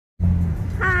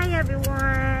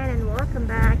everyone, and welcome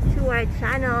back to our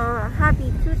channel.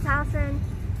 Happy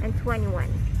 2021,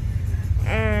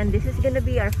 and this is gonna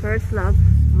be our first vlog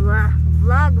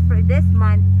for this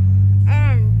month.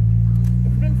 And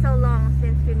it's been so long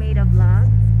since we made a vlog,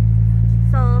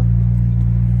 so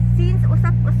since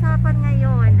usap-usapan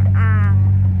ngayon ang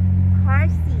car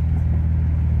seat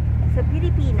sa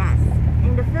Pilipinas,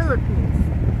 in the Philippines,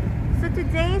 so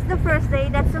today is the first day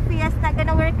that Sophia's not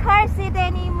gonna wear car seat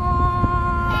anymore.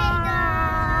 Hey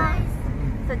guys!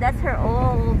 So that's her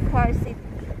old car seat.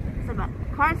 So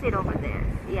car seat over there.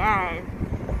 Yeah.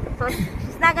 So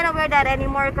she's not gonna wear that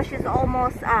anymore because she's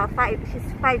almost 5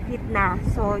 feet na.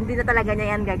 So hindi na talaga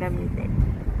niya yan gagamitin.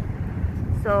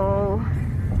 So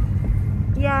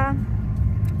yeah,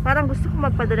 parang gusto ko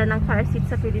magpadala ng car seat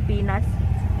sa Pilipinas.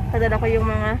 Padala ko yung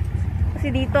mga,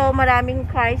 kasi dito maraming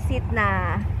car seat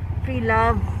na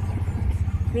pre-love.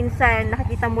 Minsan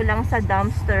nakikita mo lang sa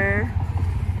dumpster.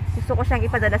 Gusto ko siyang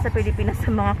ipadala sa Pilipinas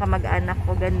sa mga kamag-anak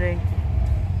ko, ganun.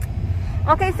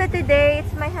 Okay, so today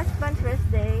it's my husband's first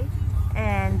day,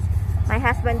 and my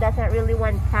husband doesn't really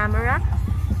want camera,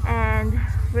 and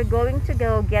we're going to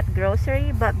go get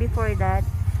grocery. But before that,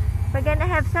 we're gonna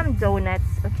have some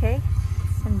donuts, okay?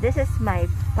 And this is my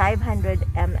 500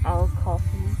 ml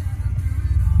coffee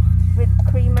with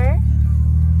creamer.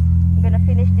 I'm gonna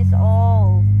finish this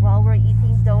all while we're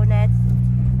eating donuts,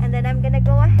 and then I'm gonna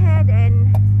go ahead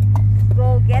and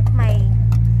go get my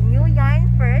new yarn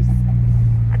first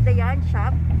at the yarn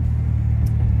shop.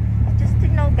 Just to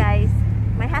know, guys,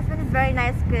 my husband is very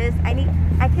nice because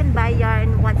I can buy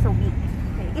yarn once a week,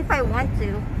 okay, if I want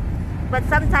to. But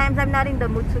sometimes I'm not in the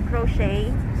mood to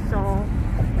crochet, so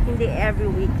hindi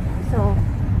every week. So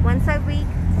once a week,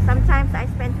 sometimes I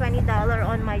spend $20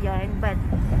 on my yarn, but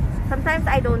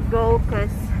sometimes I don't go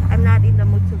because I'm not in the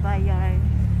mood to buy yarn.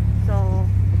 So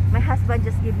my husband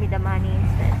just give me the money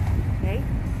instead. Okay,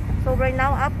 so we're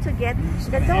now up to get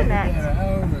the donuts.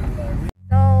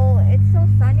 So it's so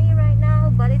sunny right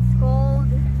now, but it's cold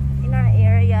in our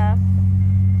area.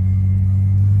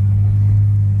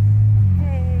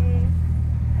 Hey,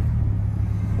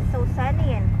 it's so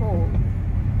sunny and cold,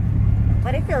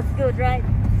 but it feels good, right?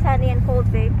 Sunny and cold,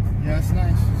 babe. Yeah, it's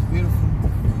nice. It's beautiful.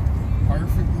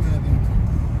 Perfect weather.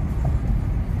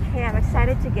 Okay, I'm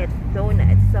excited to get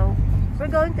donuts. So we're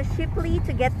going to Shipley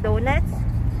to get donuts.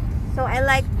 So I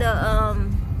like the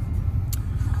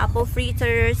apple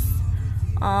fritters,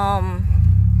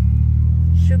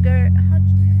 sugar,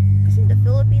 because in the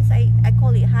Philippines I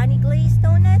call it honey glazed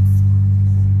donuts,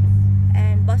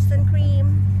 and Boston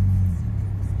cream.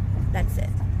 That's it.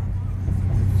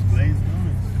 Glazed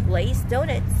donuts. Glazed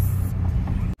donuts.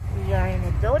 We are in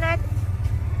a donut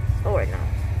store now.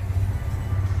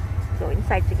 Go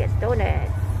inside to get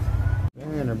donuts.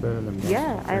 Bavarian are better than Boston.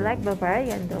 Yeah, I like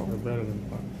Bavarian though. They're better than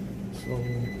Boston. So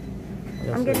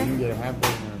I'm gonna. You can get a half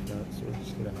dozen of that, so we'll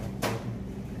just get a half dozen.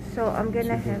 So I'm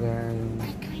gonna have.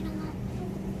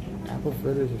 Apple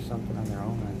fritters or something on their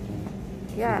own, I think.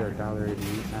 Yeah. They're $1.89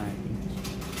 each.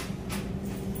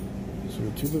 So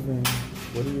 2 Bavarian.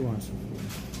 What do you want, Sophia?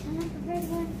 I want the red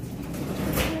one.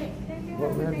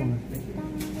 What red one?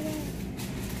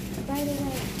 By the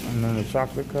way. And then the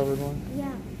chocolate covered one?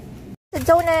 Yeah. The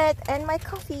donut and my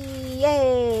coffee,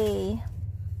 yay!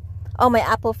 Oh, my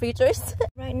apple fritters.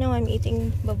 Right now I'm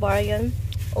eating Bavarian,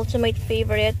 ultimate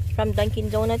favorite from Dunkin'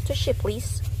 Donut to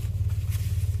Shipley's.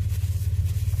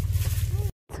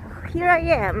 So here I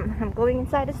am. I'm going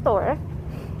inside the store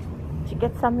to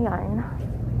get some yarn.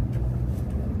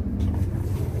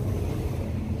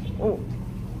 Oh.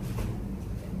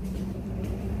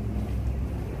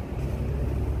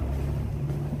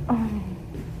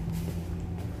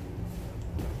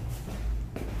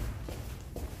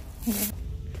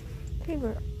 Okay,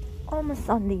 we're almost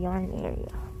on the yarn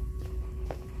area.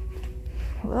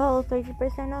 Well,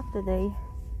 30% off today.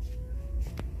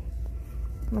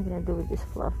 What am I gonna do with this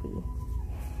fluffy?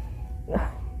 Yeah.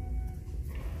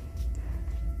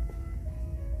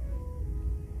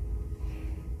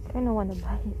 I don't want to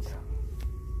buy it.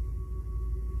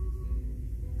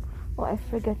 Oh, I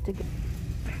forgot to get.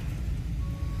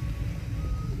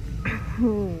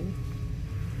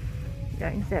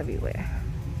 Yarns everywhere.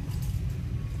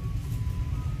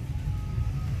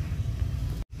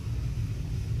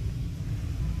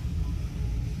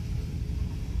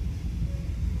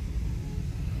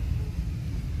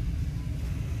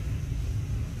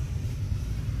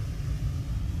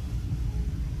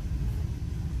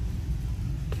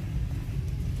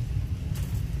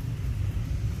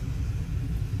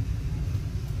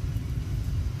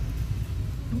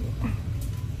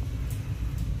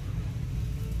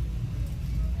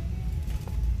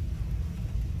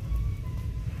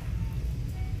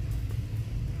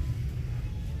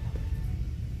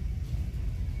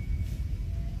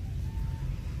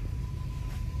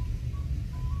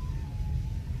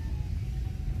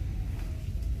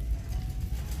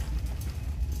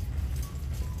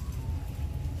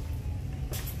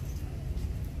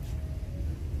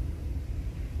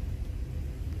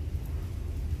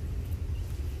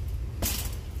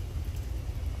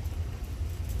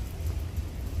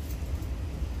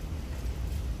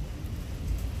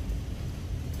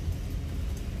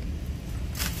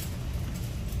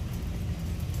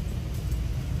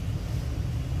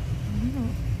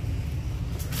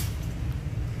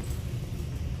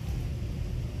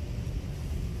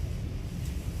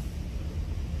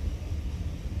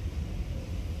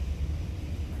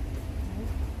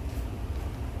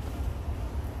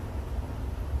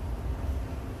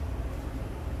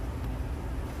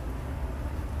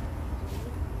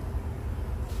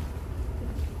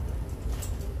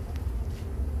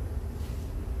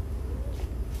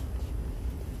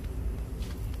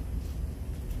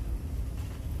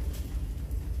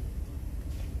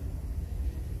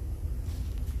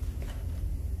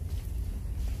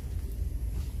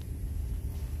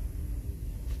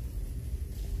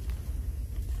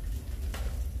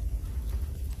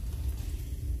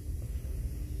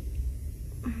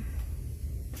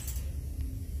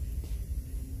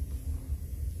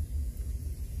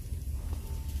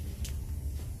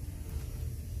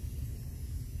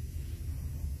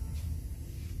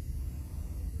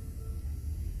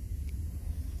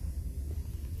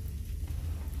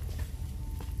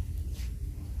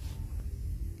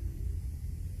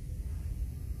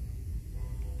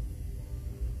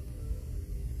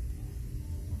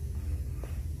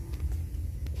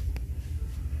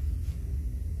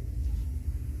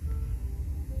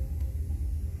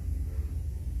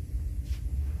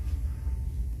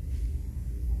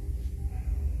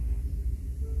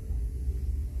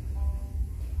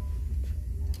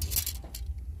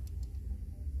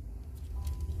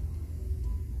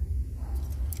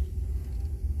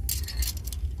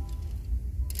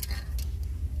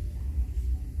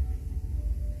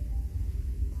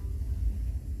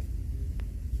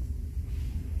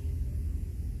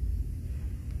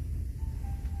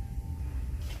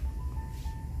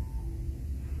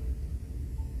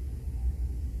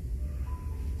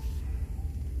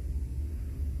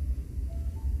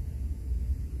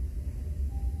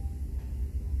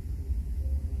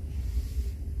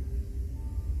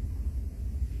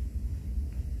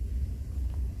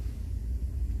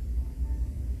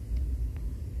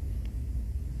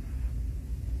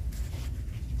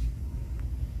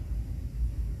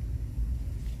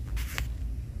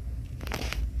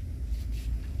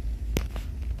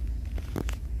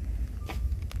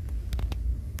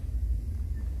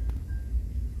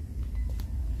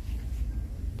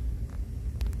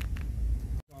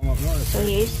 So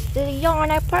here's the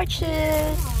yarn I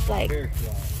purchased. Like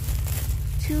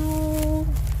 2,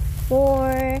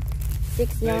 4,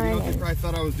 6 Babe, you know yarn what they and probably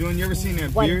thought I was doing? You ever seen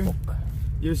that one beer? hook.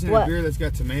 You ever seen What? that beer that's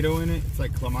got tomato in it? It's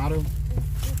like Clamato.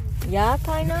 Yeah,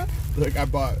 kinda. Look, I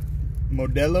bought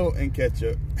Modelo and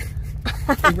ketchup.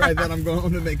 They probably thought I'm going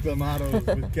home to make Clamatos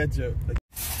with ketchup.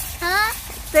 Huh?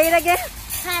 Say it again.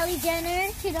 Kylie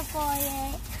Jenner to the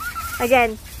foyer.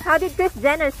 Again. How did Kris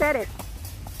Jenner said it?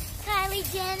 Kylie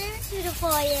Jenner to the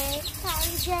foyer.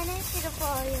 Kylie Jenner to the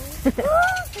foyer.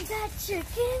 Is that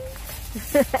chicken?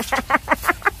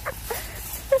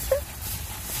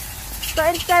 So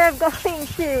instead of going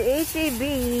to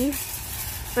H-E-B,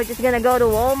 we're just gonna go to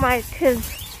Walmart because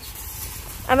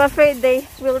I'm afraid they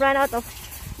ran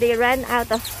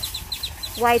out of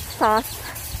white sauce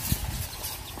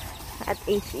at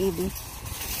H-E-B.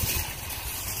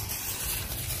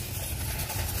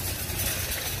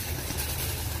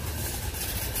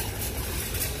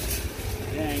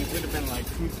 Dang, it would have been like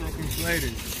 2 seconds later.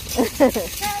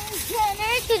 Kylie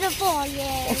Jenner to the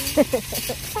foyer.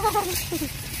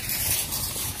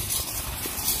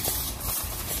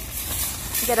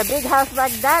 Get a big house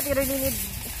like that, you really need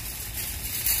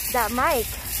that mic.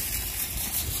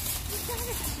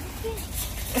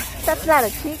 That's not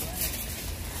a chick.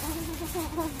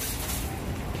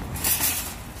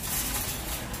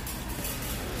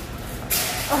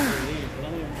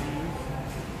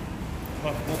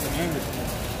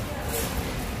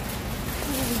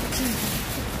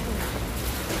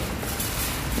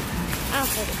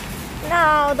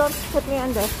 No, don't put me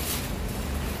on this.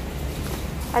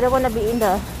 I don't want to be in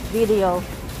the video.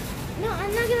 No,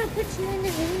 I'm not gonna put you in the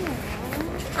video.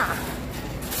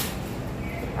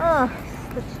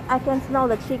 I can smell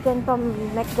the chicken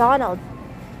from McDonald's.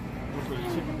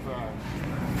 Chicken fries.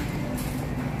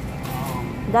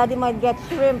 Daddy might get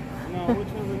shrimp. No, which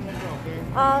one would you take off,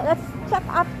 babe? Let's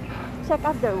check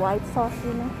up their white sauce,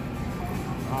 you know.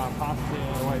 Pasta,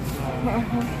 white sauce.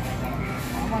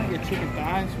 I want to get chicken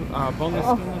thighs with boneless,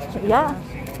 skinless chicken yeah.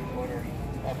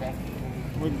 thighs.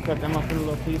 We can cut them up into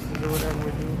little pieces or whatever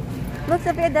we do. Look,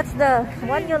 Sophia, that's the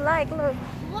one you like. Look.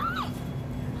 What?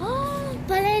 Oh,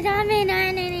 pala dami na.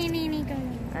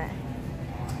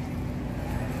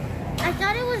 I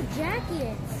thought it was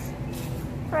jackets.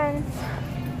 Friends,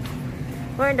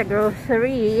 we're in the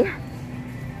grocery.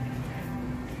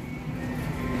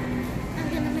 I'm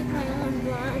gonna make my own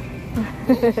vlog.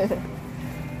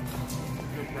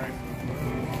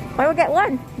 Why we get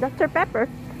one? Dr. Pepper.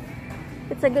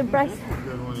 It's a good price.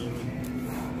 Good one, even.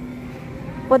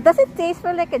 But does it taste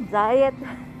for like a diet?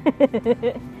 I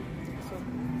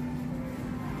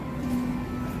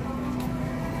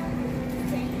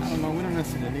don't know, we don't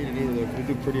necessarily need it either. We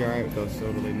do pretty alright with those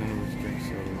soda. Like, none of us drink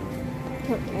soda.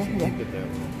 Just keep it that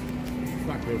way. It's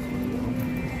not good for you.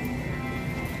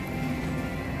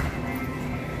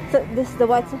 So this is the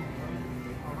white sauce.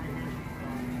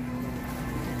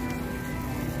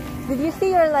 Did you see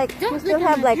your like? Don't You still look at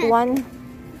have my like pen. one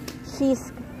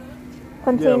cheese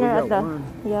container Yeah, at we the got one.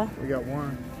 yeah. We got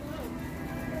one.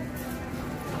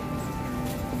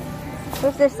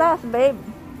 Where's the sauce, babe?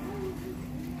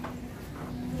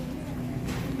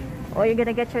 Oh, you're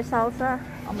gonna get your salsa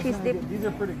cheese dip. These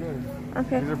are pretty good.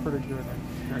 Okay. These are pretty good.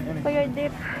 For your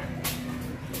dip.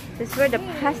 This is for the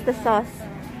pasta sauce.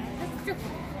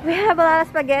 We have a lot of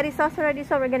spaghetti sauce already,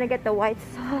 so we're gonna get the white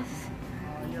sauce.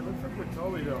 Yeah, it looks like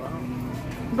Bertolli though. I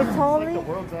think Bertolli? the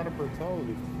world's out of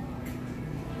Bertolli.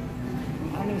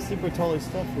 I don't even see Bertolli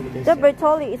stuff for the The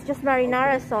Bertolli is just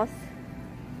marinara sauce.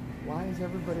 Why is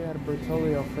everybody out of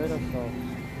Bertolli Alfredo sauce?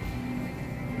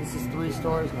 This is 3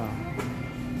 stores now.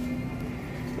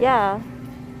 Yeah,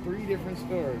 3 different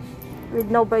stores. with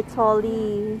no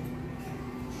Bertolli.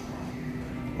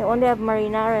 They only have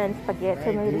marinara and spaghetti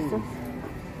tomato Right, sauce.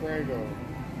 Prego.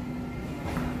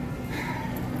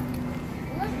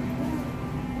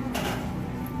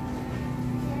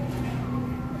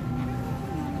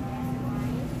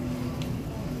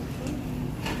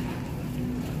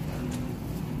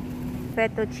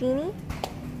 Fettuccine.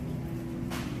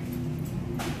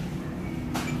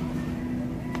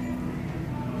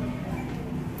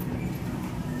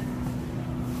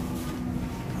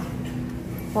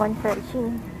 One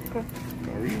fettuccine. Okay.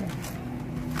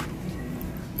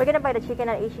 We're gonna buy the chicken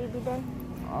at H-E-B then?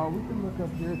 We can look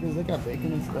up here because they got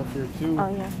bacon and stuff here too. Oh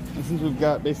yeah. And since we've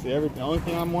got basically everything, the only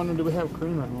thing I'm wondering, do we have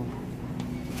cream at home?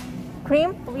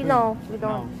 Cream? We know. We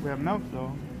don't. No, we have milk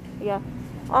though. Yeah.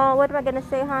 What am I gonna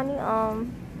say, honey?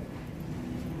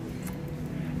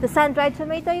 The sun-dried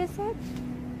tomato you said?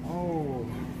 Oh,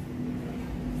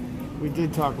 we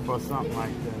did talk about something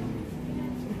like that.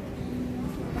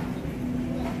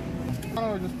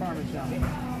 or just Parmesan?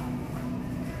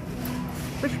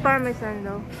 Which Parmesan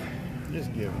though?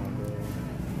 Just get one,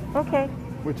 bro. Okay.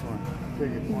 Which one?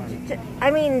 Pick it, one.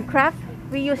 I mean, Kraft.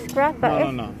 We use Kraft,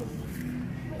 but No.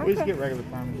 We just Okay. get regular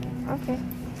Parmesan. Okay.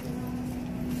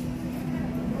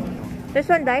 There's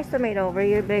one diced tomato over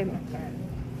here, babe.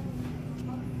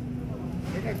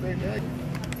 They got great egg.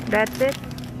 That's it.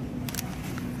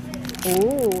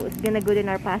 Ooh, it's gonna good in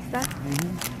our pasta.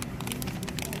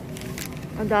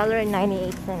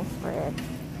 $1.98 for it.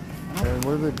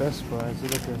 What are the best fries? Is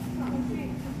it like an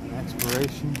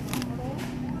expiration?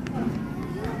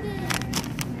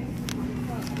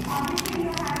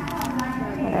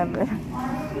 Whatever.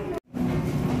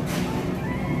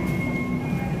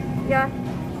 Yeah,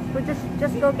 we'll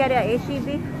just go get a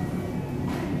HEB.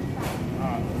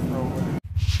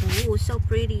 Ooh, so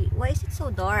pretty. Why is it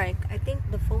so dark? I think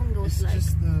the phone goes It's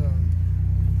just the...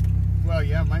 Well,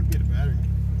 yeah, it might be the battery.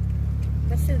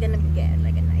 We're still gonna get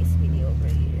like a nice video over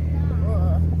here.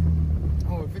 Whoa.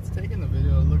 Oh, if it's taking the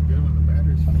video, it'll look good when the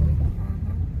battery's full.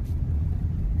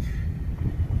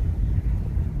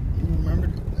 You remember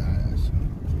the...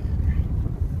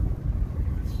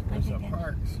 There's a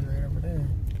park right over there.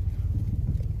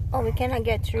 Oh, we cannot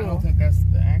get I through. don't think that's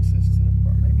the access to the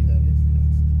park. Maybe that is the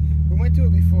access. We went to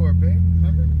it before, babe.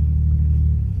 Remember?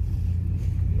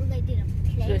 Well, they did a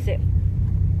play. So is it?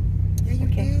 Yeah, you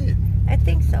Okay. did. I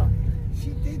think so. She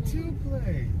did too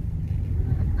play.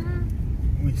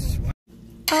 We swam.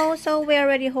 Oh, so we're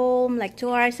already home like 2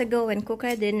 hours ago and cooked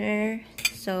our dinner.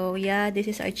 So yeah, this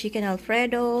is our chicken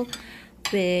Alfredo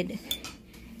with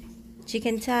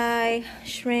chicken thigh,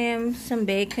 shrimp, some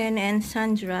bacon, and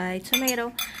sun-dried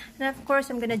tomato. And of course,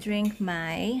 I'm gonna drink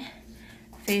my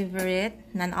favorite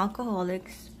non-alcoholic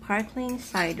sparkling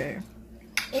cider.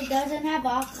 It doesn't have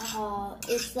alcohol.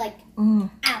 It's like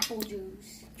apple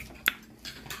juice.